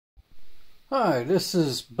Hi, this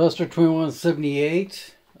is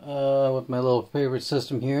Buster2178 with my little favorite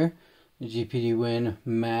system here, the GPD Win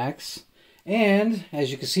Max. And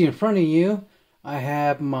as you can see in front of you, I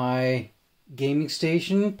have my gaming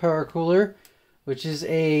station power cooler, which is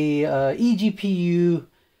a eGPU.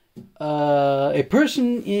 A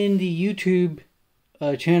person in the YouTube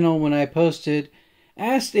channel, when I posted,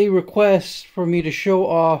 asked a request for me to show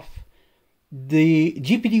off the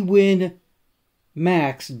GPD Win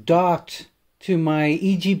Max docked to my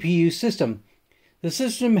eGPU system. The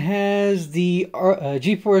system has the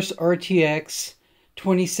Geforce RTX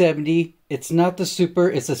 2070. It's not the Super,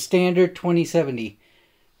 it's a standard 2070.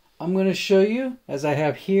 I'm going to show you, as I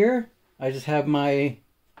have here, I just have my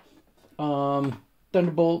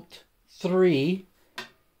Thunderbolt 3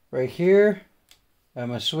 right here. I have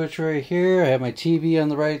my switch right here. I have my TV on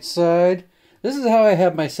the right side. This is how I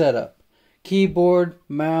have my setup. Keyboard,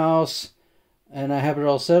 mouse, and I have it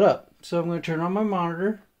all set up. So I'm going to turn on my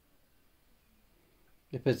monitor,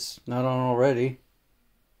 if it's not on already.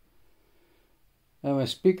 I have my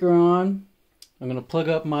speaker on. I'm going to plug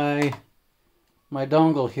up my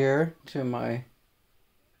dongle here to my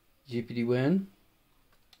GPD Win.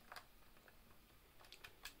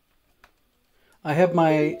 I have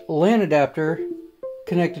my LAN adapter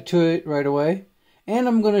connected to it right away. And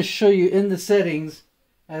I'm going to show you in the settings,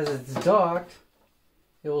 as it's docked,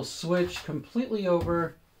 it will switch completely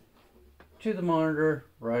over to the monitor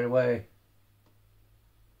right away.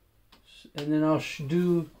 And then I'll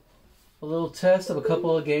do a little test of a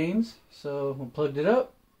couple of games. So I plugged it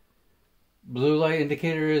up. Blue light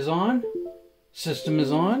indicator is on. System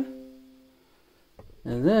is on.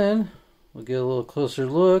 And then we'll get a little closer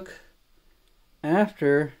look.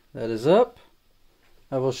 After that is up,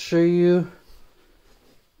 I will show you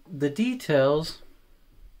the details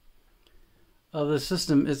of the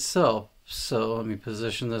system itself. So let me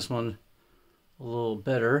position this one a little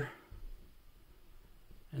better,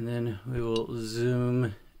 and then we will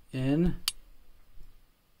zoom in.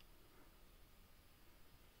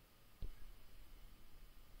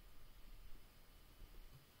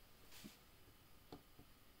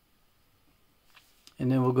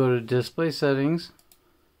 And then we'll go to display settings,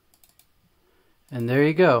 and there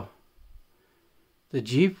you go, the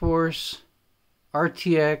Geforce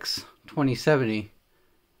RTX 2070.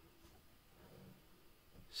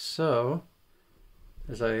 So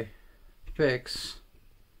as I fix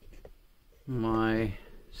my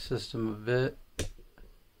system a bit,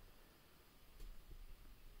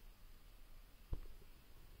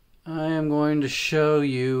 I am going to show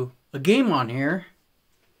you a game on here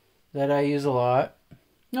that I use a lot.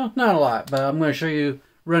 No, not a lot, but I'm going to show you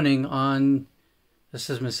running on the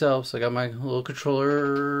system itself. So I got my little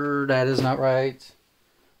controller. That is not right.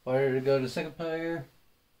 Why did it go to second player?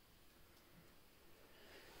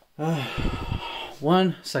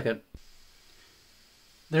 1 second.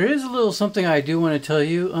 There is a little something I do want to tell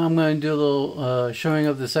you. I'm going to do a little showing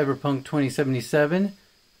of the Cyberpunk 2077.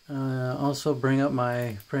 Also bring up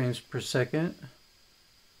my frames per second,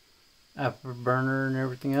 afterburner and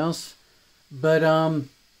everything else. But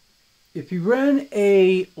if you run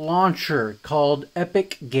a launcher called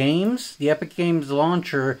Epic Games, the Epic Games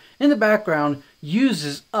launcher in the background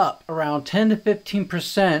uses up around 10 to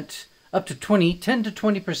 15%, up to 10 to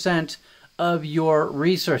 20% of your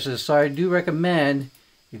resources. So I do recommend,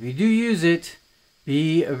 if you do use it,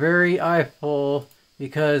 be very eyeful,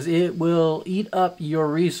 because it will eat up your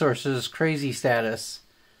resources crazy status.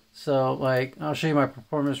 So like, I'll show you my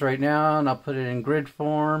performance right now, and I'll put it in grid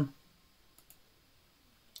form.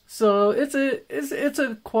 So it's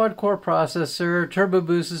a quad core processor. Turbo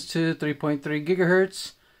boosts to 3.3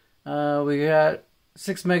 gigahertz. We got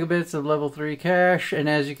 6 megabits of level 3 cache, and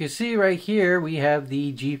as you can see right here, we have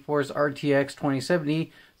the Geforce RTX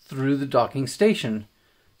 2070 through the docking station.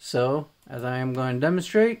 So, as I am going to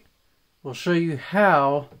demonstrate, we'll show you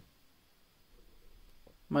how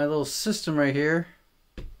my little system right here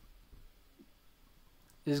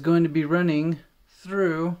is going to be running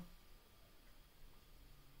through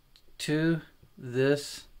to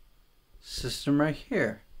this system right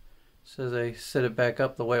here. So as I set it back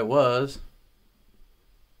up the way it was,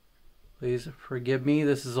 please forgive me,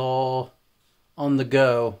 this is all on the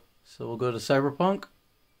go. So we'll go to Cyberpunk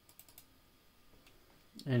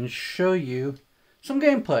and show you some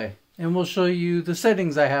gameplay, and we'll show you the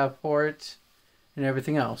settings I have for it and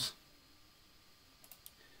everything else.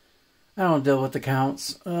 I don't deal with the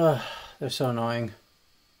counts. They're so annoying.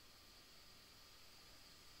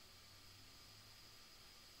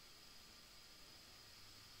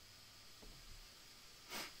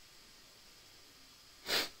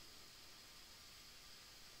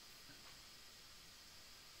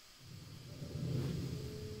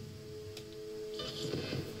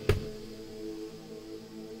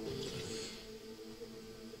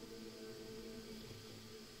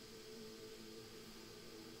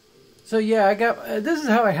 So yeah, I got this is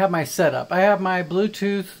how I have my setup. I have my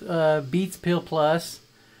Bluetooth Beats Pill Plus.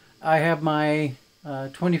 I have my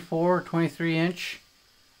 23 inch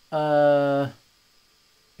HD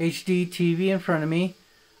TV in front of me.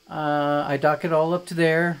 I dock it all up to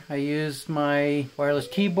there. I use my wireless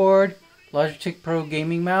keyboard, Logitech Pro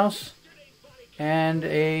gaming mouse, and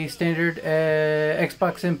a standard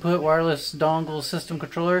Xbox input wireless dongle system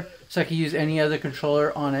controller, so I can use any other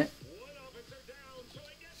controller on it.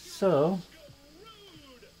 So,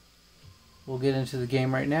 we'll get into the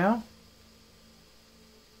game right now.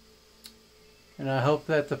 And I hope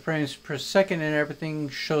that the frames per second and everything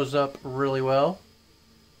shows up really well.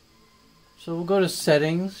 So we'll go to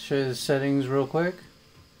settings, show you the settings real quick.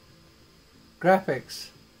 Graphics,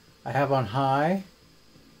 I have on high.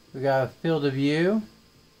 We got field of view.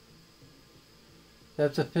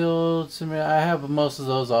 Depth of field, I have most of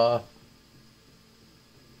those off.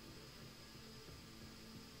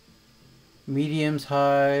 Mediums,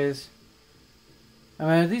 highs. I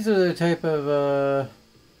mean, these are the type of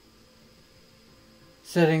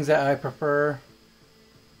settings that I prefer.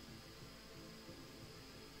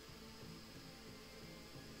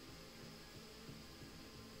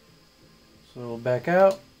 So we'll back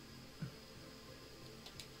out.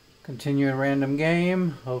 Continue a random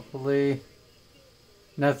game. Hopefully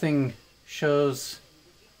nothing shows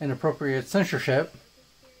inappropriate censorship.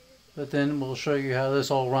 But then we'll show you how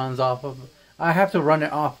this all runs off of... I have to run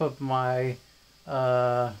it off of my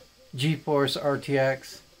Geforce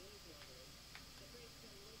RTX.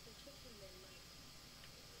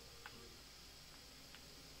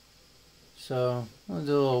 So, I'll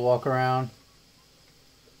do a little walk around.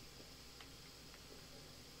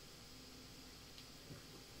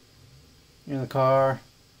 In the car.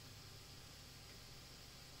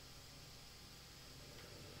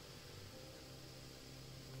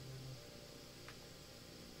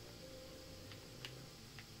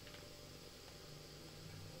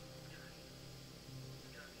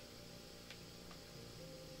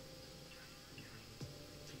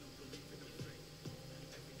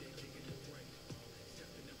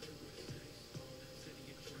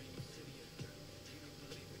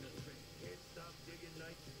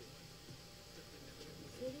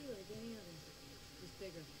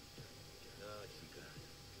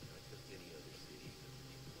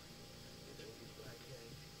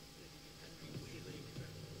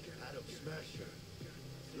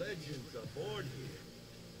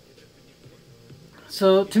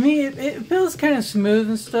 So to me, it feels kind of smooth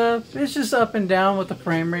and stuff. It's just up and down with the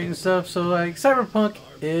frame rate and stuff. So like Cyberpunk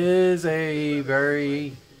is a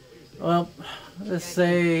very, well, let's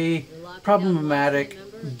say problematic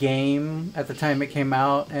game at the time it came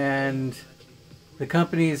out, and the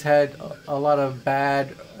companies had a lot of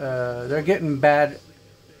bad. They're getting bad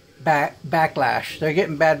backlash. They're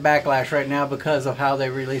getting bad backlash right now because of how they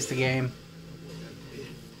released the game.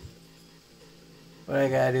 What I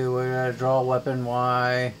gotta do? We gotta draw weapon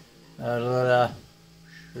Y.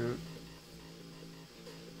 Shoot.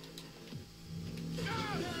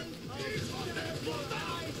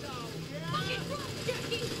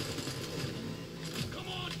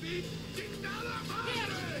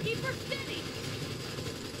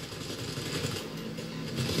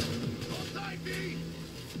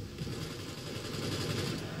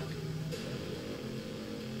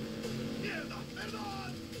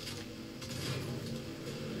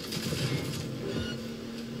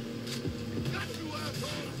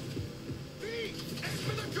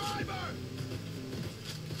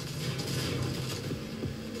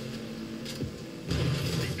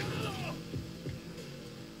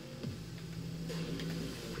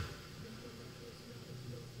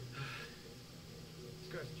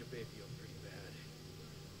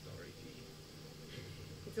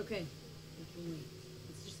 It's okay. We can wait.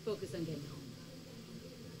 Let's just focus on getting home.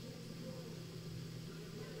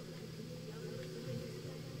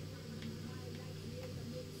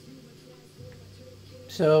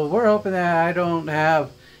 So we're hoping that I don't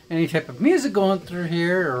have any type of music going through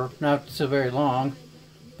here, or not so very long.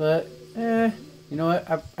 But, you know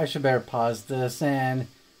what? I should better pause this, and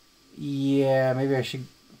yeah, maybe I should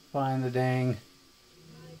find the dang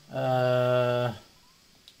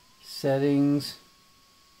settings,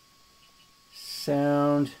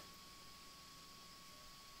 sound,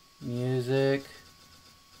 music,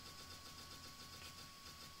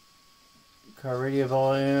 car radio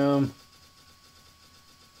volume.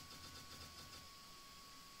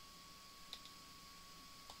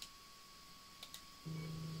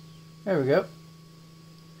 There we go.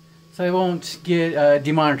 So I won't get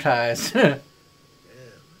demonetized. Damn. Pulling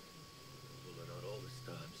out all the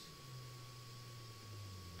stops.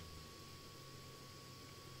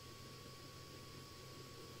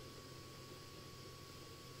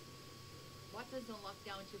 Watson's on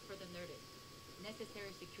lockdown to further notice.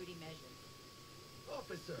 Necessary security measures.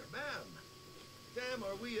 Officer, ma'am. Damn,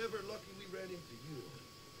 are we ever lucky we ran into you.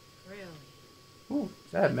 Really? Ooh,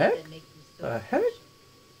 is that a mech? That makes me so Heck? special.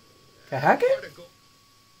 Can I hack it? Article.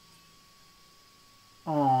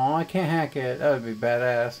 Aw, I can't hack it. That would be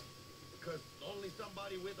badass. Because only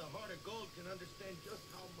somebody with a heart of gold can understand just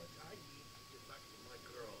how much I need to get back to my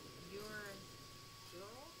girl. Your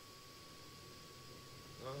girl?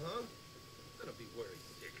 Uh-huh. I'm gonna be worried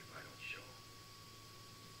sick if I don't show.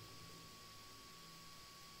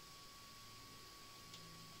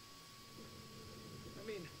 I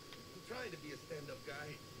mean, I'm trying to be a stand-up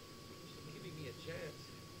guy. She's giving me a chance.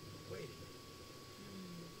 Waiting.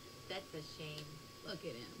 That's a shame. Look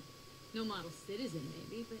at him. No model citizen,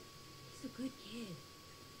 maybe, but he's a good kid.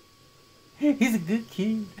 He's a good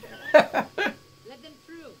kid. Let them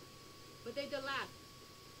through. But they don't laugh.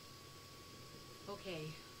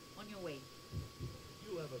 Okay, on your way.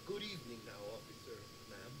 You have a good evening now, officer,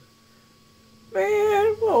 ma'am.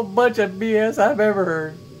 Man, what a bunch of BS I've ever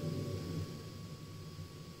heard.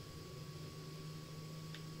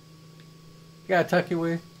 You gotta tuck your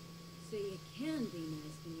way. So you can be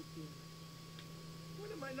nice when you feel.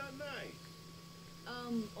 When am I not nice?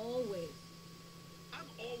 Always. I'm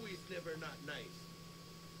always never not nice.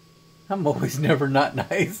 I'm always never not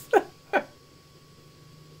nice.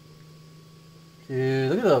 Dude,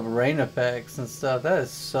 look at the rain effects and stuff. That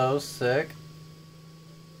is so sick.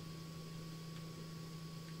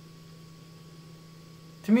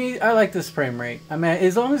 To me, I like this frame rate. I mean,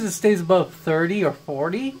 as long as it stays above 30 or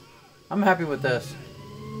 40, I'm happy with this.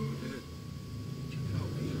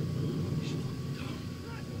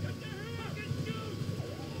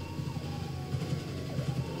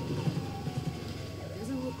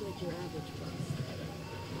 Doesn't look like your average boss.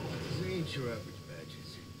 These ain't your average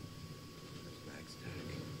badges. That's Max Tech.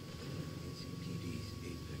 NCPD's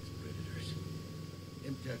apex predators.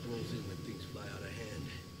 MTech rolls in when things fly out of hand.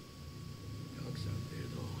 Dogs out there,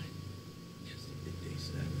 though. Just a midday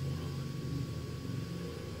snack for them.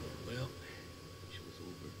 Well, show's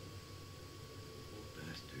over. Poor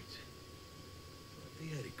bastards. Thought they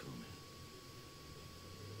had it coming.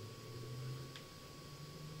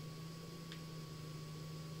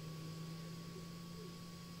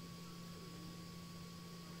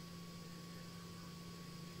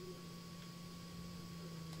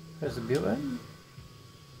 There's a build button.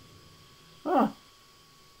 Huh.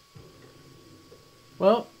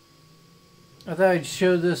 Well, I thought I'd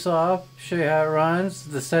show this off, show you how it runs,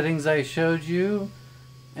 the settings I showed you,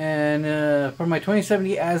 and for my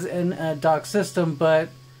 2070 as an dock system, but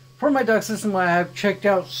for my dock system I have checked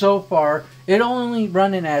out so far, it only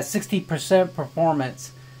running at 60%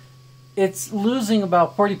 performance. It's losing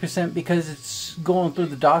about 40% because it's going through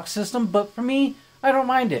the dock system, but for me, I don't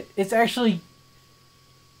mind it. It's actually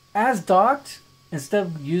as docked, instead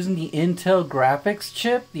of using the Intel graphics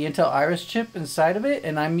chip, the Intel Iris chip inside of it,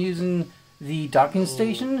 and I'm using the docking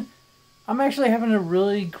station, I'm actually having a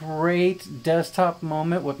really great desktop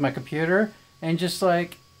moment with my computer, and just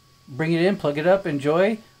like, bring it in, plug it up,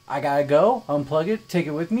 enjoy. I gotta go, unplug it, take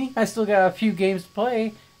it with me. I still got a few games to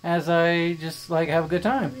play as I just like have a good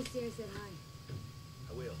time. Miss Sarah said hi.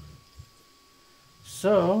 I will.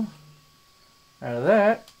 So, out of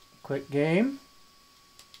that, quick game.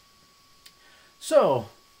 So,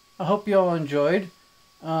 I hope you all enjoyed.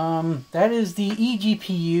 That is the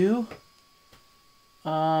eGPU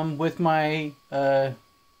with my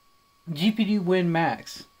GPD Win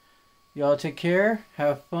Max. Y'all take care,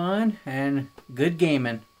 have fun, and good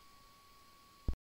gaming.